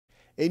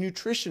A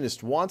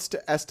nutritionist wants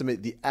to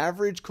estimate the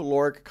average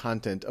caloric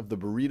content of the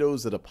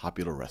burritos at a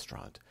popular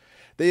restaurant.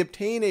 They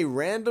obtain a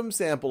random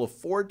sample of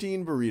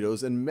 14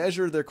 burritos and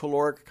measure their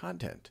caloric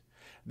content.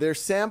 Their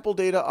sample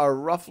data are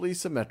roughly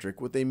symmetric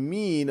with a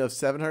mean of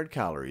 700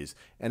 calories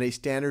and a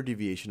standard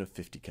deviation of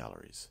 50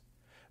 calories.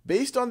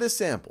 Based on this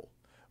sample,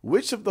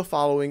 which of the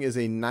following is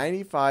a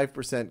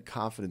 95%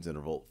 confidence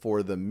interval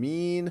for the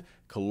mean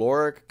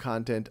caloric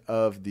content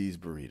of these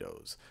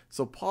burritos?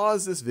 So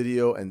pause this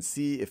video and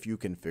see if you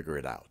can figure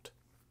it out.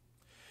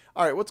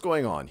 All right, what's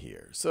going on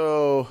here?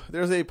 So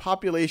there's a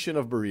population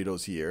of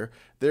burritos here.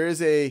 There is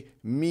a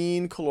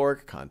mean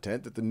caloric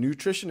content that the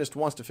nutritionist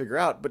wants to figure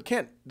out, but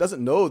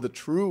doesn't know the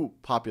true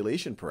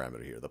population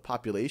parameter here, the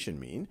population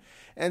mean.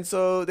 And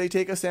so they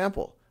take a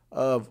sample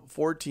of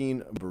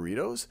 14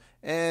 burritos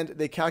and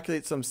they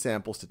calculate some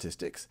sample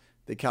statistics.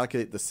 They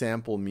calculate the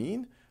sample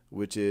mean,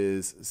 which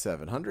is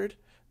 700.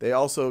 They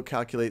also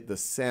calculate the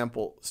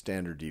sample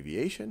standard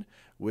deviation,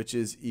 which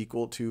is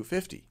equal to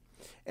 50.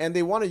 And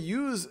they want to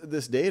use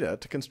this data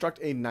to construct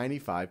a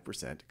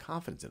 95%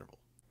 confidence interval.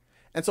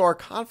 And so our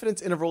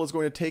confidence interval is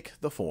going to take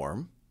the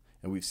form,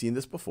 and we've seen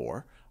this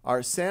before,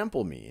 our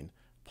sample mean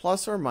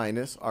plus or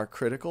minus our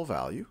critical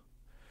value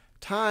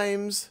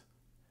times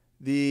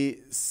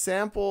the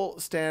sample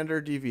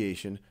standard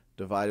deviation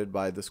divided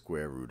by the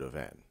square root of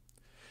n.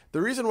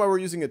 The reason why we're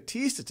using a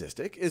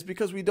t-statistic is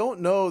because we don't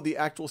know the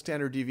actual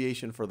standard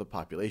deviation for the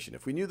population.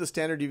 If we knew the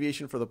standard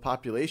deviation for the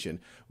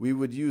population, we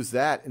would use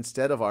that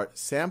instead of our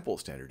sample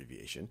standard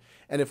deviation.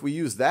 And if we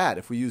used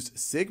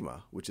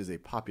sigma, which is a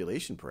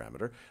population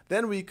parameter,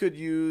 then we could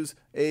use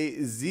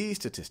a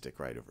z-statistic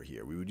right over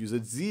here. We would use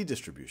a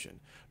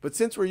z-distribution. But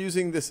since we're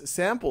using this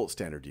sample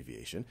standard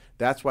deviation,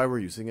 that's why we're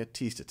using a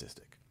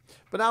t-statistic.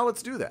 But now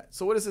let's do that.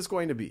 So what is this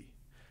going to be?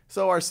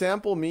 So our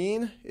sample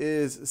mean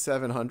is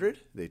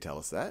 700. They tell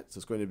us that. So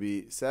it's going to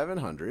be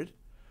 700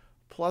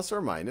 plus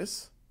or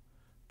minus.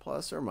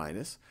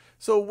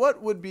 So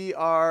what would be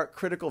our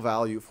critical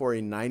value for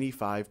a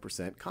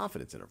 95%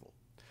 confidence interval?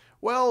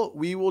 Well,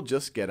 we will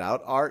just get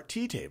out our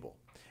t-table.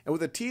 And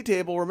with a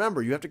t-table,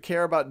 remember, you have to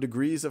care about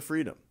degrees of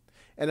freedom.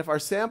 And if our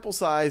sample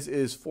size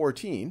is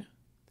 14,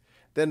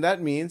 then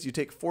that means you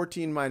take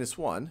 14 minus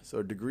 1.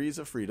 So degrees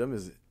of freedom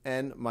is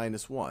n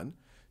minus 1.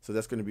 So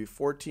that's going to be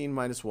 14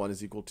 minus 1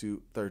 is equal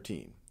to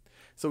 13.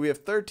 So we have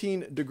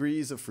 13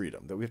 degrees of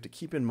freedom that we have to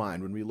keep in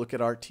mind when we look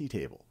at our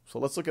t-table. So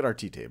let's look at our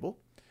t-table.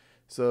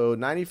 So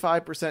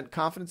 95%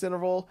 confidence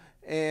interval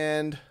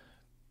and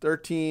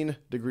 13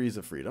 degrees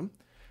of freedom.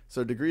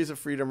 So degrees of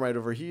freedom right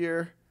over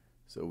here.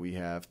 So we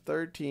have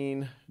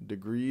 13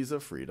 degrees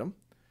of freedom.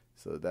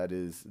 So that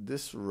is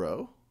this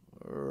row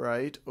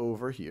right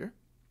over here.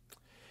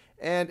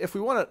 And if we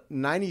want a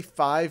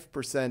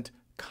 95%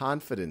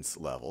 confidence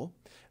level,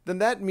 then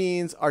that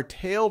means our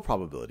tail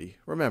probability,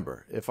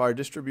 remember, if our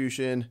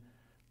distribution,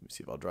 let me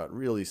see if I'll draw it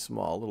really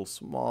small, a little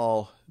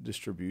small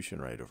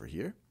distribution right over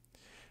here.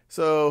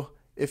 So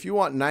if you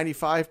want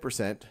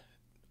 95%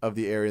 of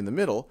the area in the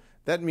middle,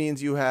 that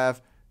means you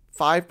have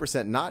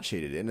 5% not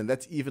shaded in, and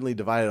that's evenly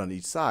divided on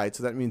each side,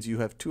 so that means you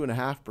have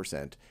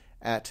 2.5%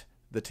 at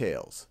the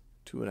tails,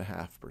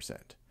 2.5%.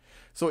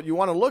 So what you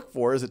want to look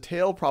for is a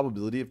tail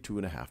probability of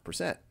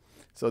 2.5%.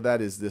 So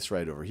that is this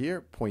right over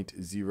here,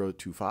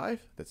 0.025.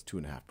 That's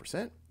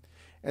 2.5%.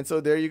 And so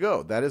there you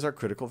go. That is our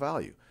critical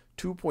value,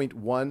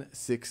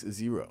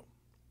 2.160.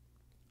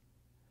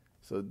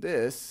 So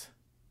this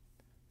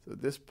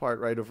part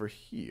right over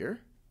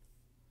here,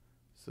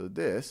 so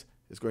this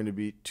is going to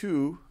be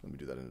let me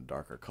do that in a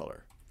darker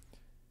color.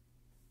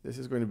 This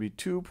is going to be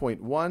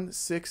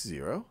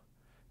 2.160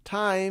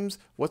 times,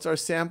 what's our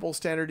sample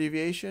standard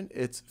deviation?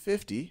 It's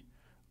 50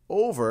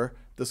 over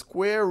the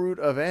square root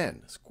of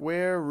n,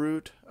 square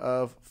root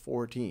of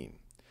 14.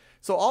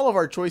 So all of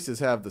our choices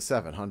have the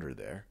 700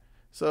 there.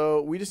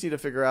 So we just need to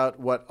figure out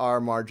what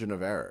our margin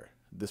of error,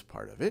 this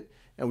part of it,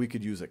 and we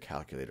could use a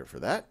calculator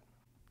for that.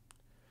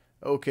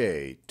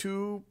 Okay,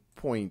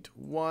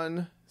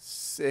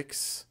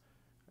 2.16,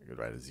 I could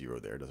write a 0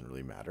 there, it doesn't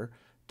really matter,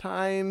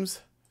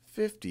 times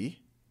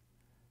 50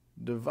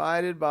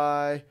 divided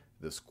by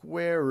the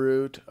square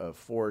root of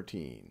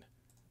 14.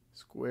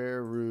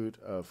 Square root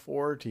of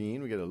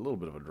 14, we get a little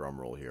bit of a drum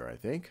roll here, I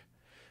think,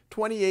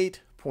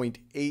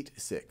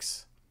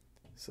 28.86.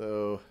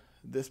 So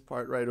this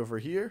part right over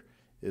here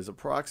is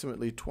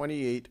approximately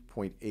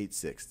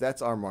 28.86.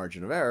 That's our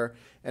margin of error.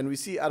 And we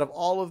see out of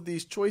all of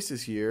these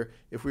choices here,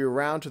 if we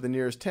round to the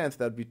nearest tenth,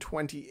 that would be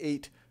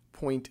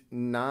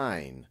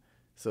 28.9.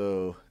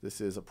 So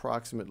this is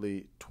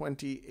approximately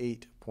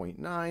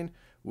 28.9,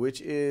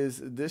 which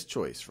is this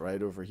choice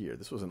right over here.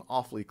 This was an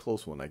awfully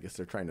close one. I guess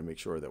they're trying to make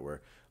sure that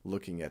we're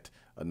looking at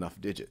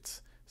enough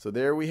digits. So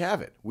there we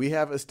have it. We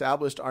have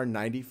established our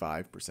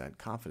 95%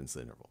 confidence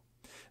interval.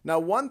 Now,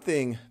 one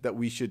thing that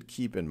we should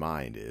keep in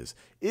mind is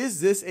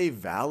this a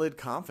valid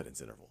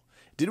confidence interval?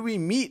 Did we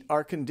meet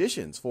our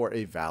conditions for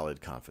a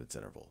valid confidence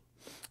interval?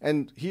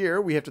 And here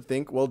we have to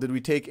think, well, did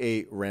we take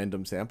a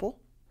random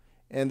sample?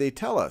 And they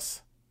tell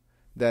us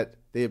that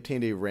they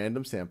obtained a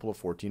random sample of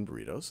 14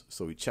 burritos,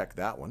 so we check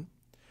that one.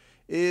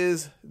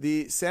 is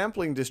the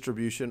sampling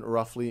distribution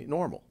roughly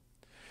normal?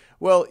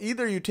 Well,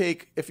 either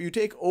if you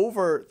take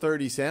over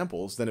 30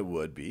 samples, then it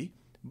would be,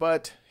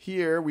 but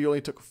here we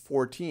only took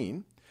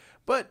 14.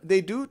 But they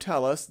do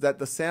tell us that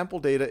the sample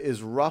data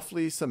is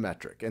roughly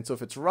symmetric. And so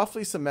if it's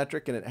roughly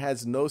symmetric and it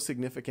has no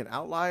significant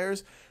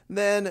outliers,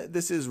 then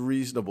this is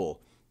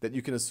reasonable, that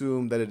you can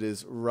assume that it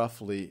is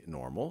roughly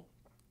normal.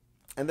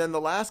 And then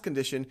the last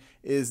condition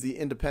is the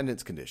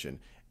independence condition.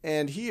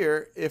 And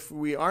here, if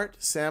we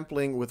aren't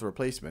sampling with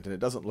replacement, and it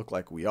doesn't look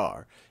like we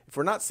are, if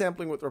we're not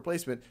sampling with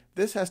replacement,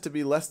 this has to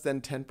be less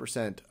than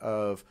 10%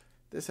 of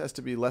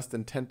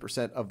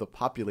the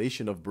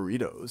population of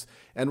burritos.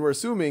 And we're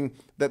assuming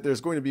that there's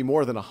going to be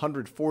more than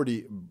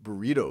 140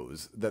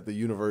 burritos that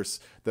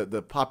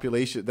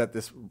that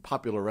this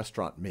popular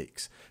restaurant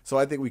makes. So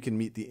I think we can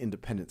meet the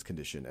independence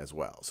condition as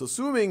well. So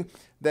assuming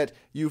that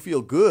you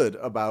feel good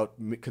about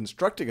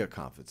constructing a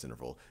confidence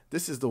interval,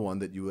 this is the one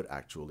that you would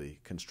actually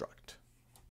construct.